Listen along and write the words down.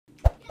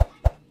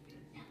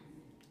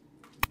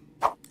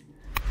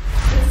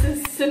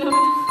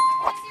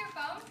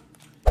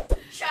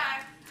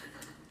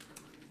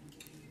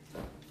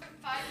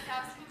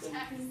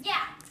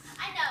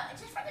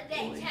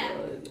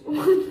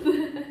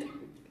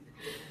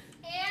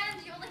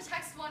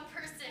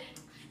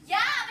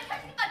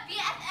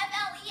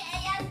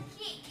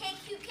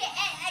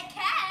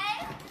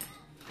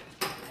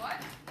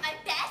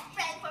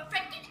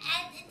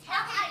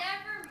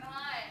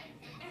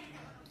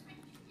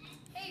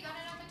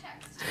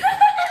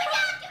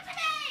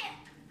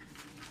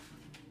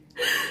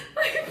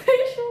My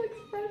facial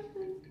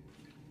expression.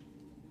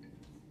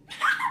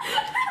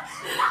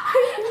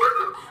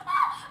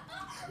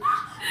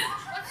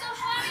 What's so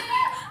funny?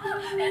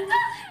 It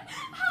doesn't.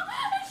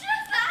 It's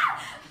just that.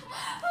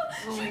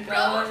 Oh my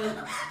god. We're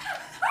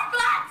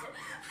black.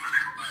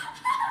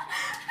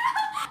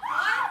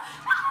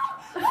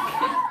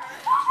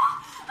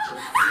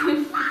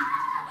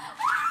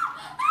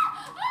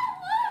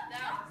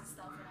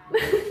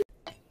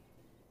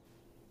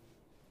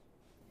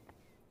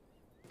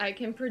 I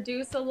can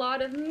produce a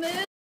lot of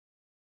milk.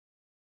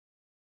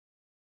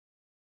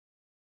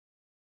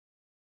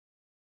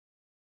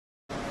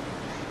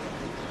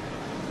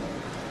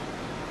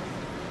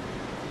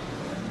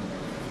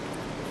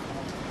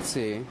 Let's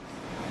see.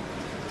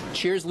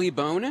 Cheers, Lee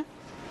Bone.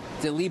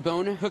 Did Lee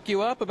Bone hook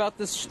you up about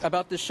this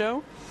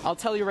show? I'll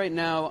tell you right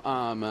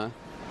now,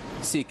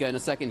 Sika, in a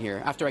second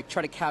here. After I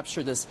try to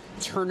capture this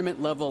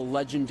tournament-level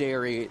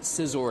legendary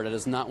Scizor that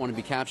does not want to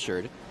be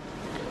captured.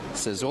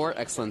 Scizor,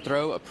 excellent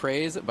throw,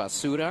 appraise,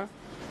 basura,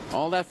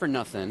 all that for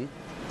nothing.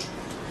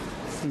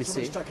 Let me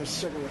see.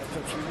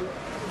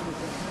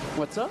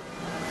 What's up?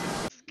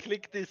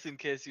 Click this in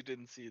case you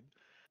didn't see it.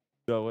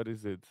 No, what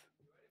is it?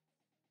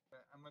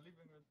 I'm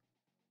leaving with...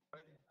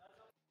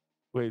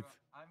 Wait.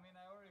 I mean,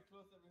 I already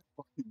closed it.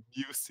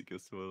 Music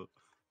as well.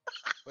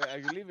 Wait, are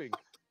you leaving?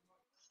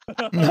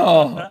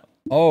 No.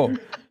 Oh.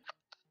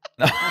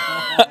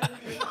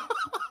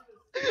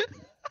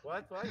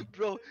 What?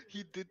 Bro,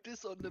 he did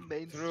this on the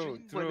main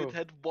stream when it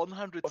had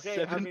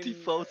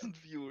 170,000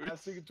 viewers. I'll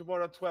see you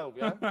tomorrow at 12,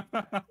 yeah?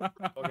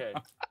 Okay.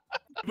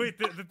 Wait,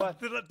 the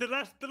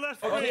last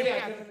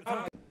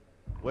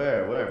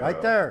Where?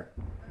 Right there.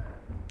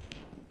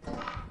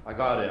 I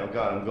got it, I'm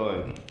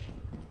going.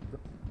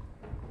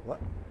 What?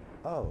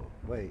 Oh,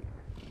 wait.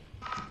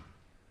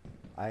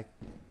 I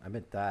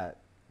meant that.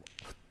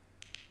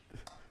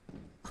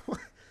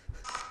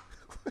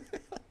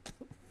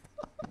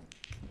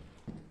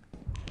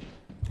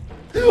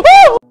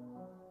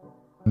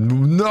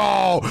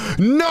 No!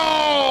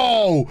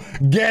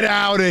 Get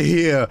out of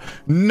here!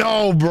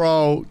 No,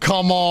 bro!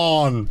 Come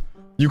on!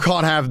 You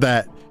can't have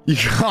that. You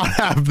can't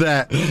have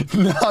that.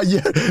 No,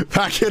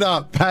 pack it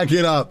up. Pack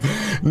it up.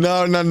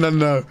 No.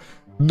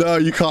 No,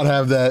 you can't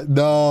have that.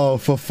 No,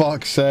 for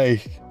fuck's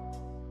sake.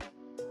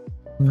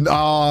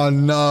 Oh,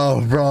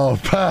 no, bro.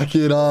 Pack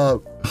it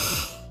up.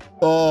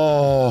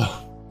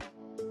 Oh.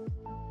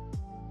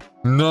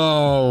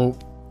 No.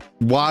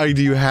 Why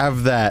do you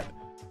have that?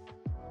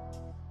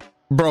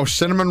 Bro,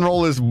 Cinnamon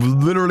Roll is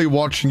literally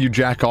watching you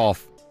jack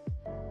off.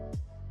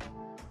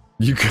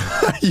 You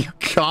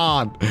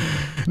can't.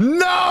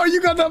 No,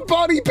 you got the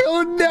body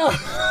pillow. No.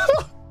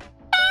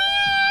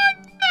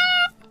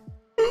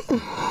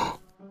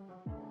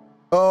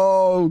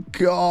 Oh,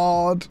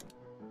 God.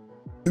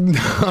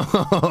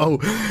 No.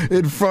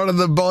 In front of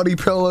the body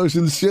pillows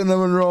and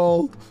Cinnamon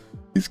Roll.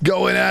 He's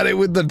going at it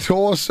with the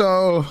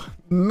torso.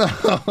 No.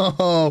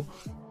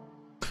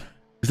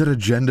 Is that a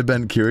gender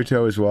bent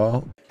Kirito as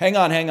well? Hang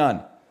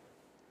on.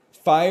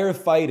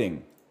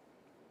 Firefighting.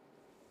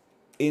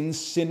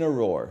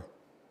 Incineroar.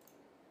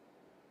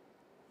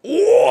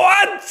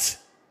 What?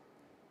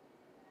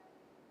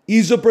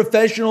 He's a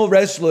professional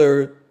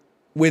wrestler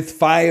with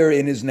fire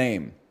in his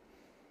name.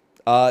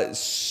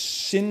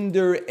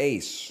 Cinder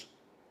Ace.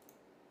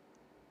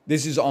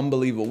 This is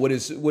unbelievable. What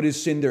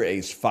is Cinder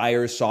Ace?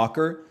 Fire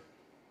soccer?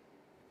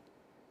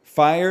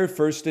 Fire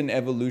first in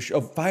evolution.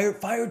 Oh,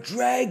 fire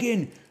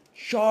dragon.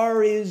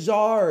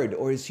 Charizard.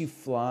 Or is he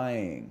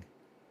flying?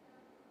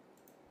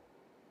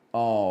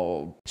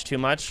 Oh. It's too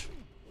much,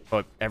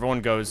 but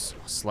everyone goes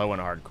slow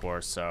and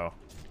hardcore, so.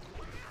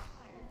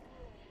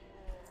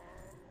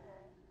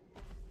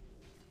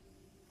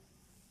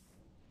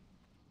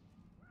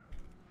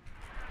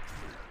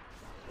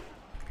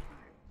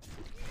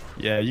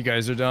 Yeah, you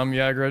guys are dumb,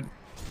 Yagrid.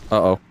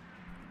 Uh-oh.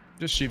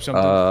 Just sheep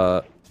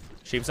something.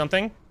 Sheep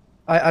something?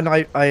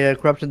 I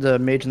corrupted the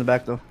mage in the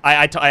back, though.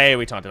 I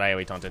AoE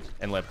taunted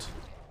and lipped.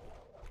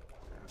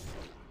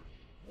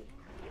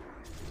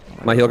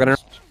 My heal gunner.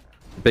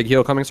 Big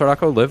heal coming,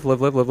 Sardako. Live.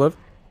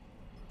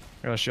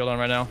 I got a shield on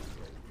right now.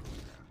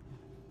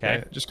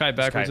 Okay. Just kite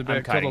backwards a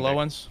bit. Kill the low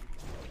ones.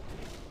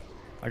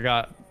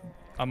 I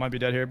might be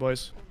dead here,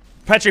 boys.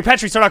 Petri,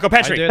 Sardako,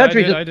 Petri. I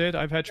did.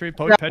 I Petri.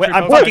 Petri. Wait,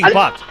 I'm fucking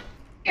fucked.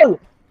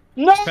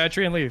 No.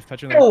 Petri and leave.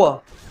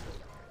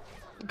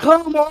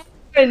 Come on,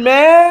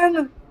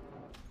 man.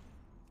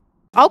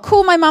 I'll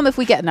call my mum if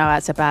we get... No,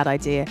 that's a bad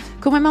idea.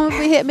 Call my mum if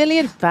we hit 1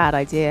 million? Bad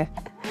idea.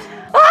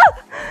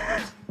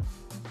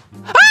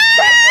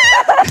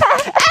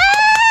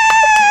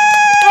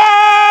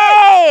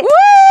 Hey! Woo!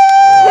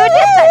 Who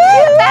did that?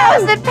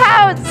 2,000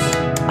 pounds!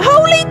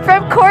 Holy...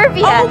 From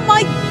Corvia. Oh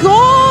my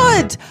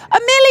god!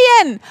 1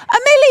 million!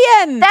 1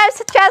 million!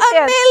 That's a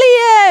champion.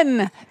 1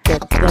 million!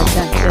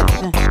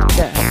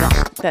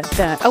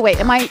 Oh wait,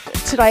 am I...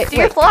 Should I... Do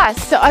your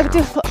floss. So I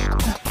do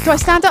I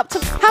stand up to...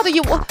 How do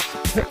you...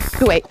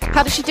 Wait,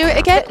 how does she do it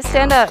again?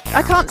 Stand up.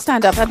 I can't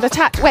stand up. I'm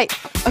attached. Wait.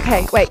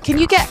 Okay, wait. Can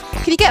you get...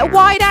 Can you get a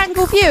wide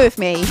angle view of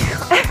me?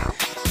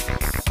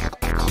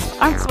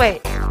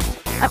 Wait.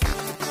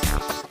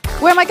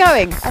 Where am I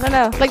going? I don't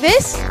know. Like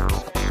this?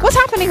 What's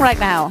happening right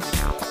now?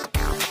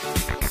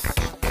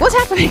 What's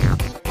happening?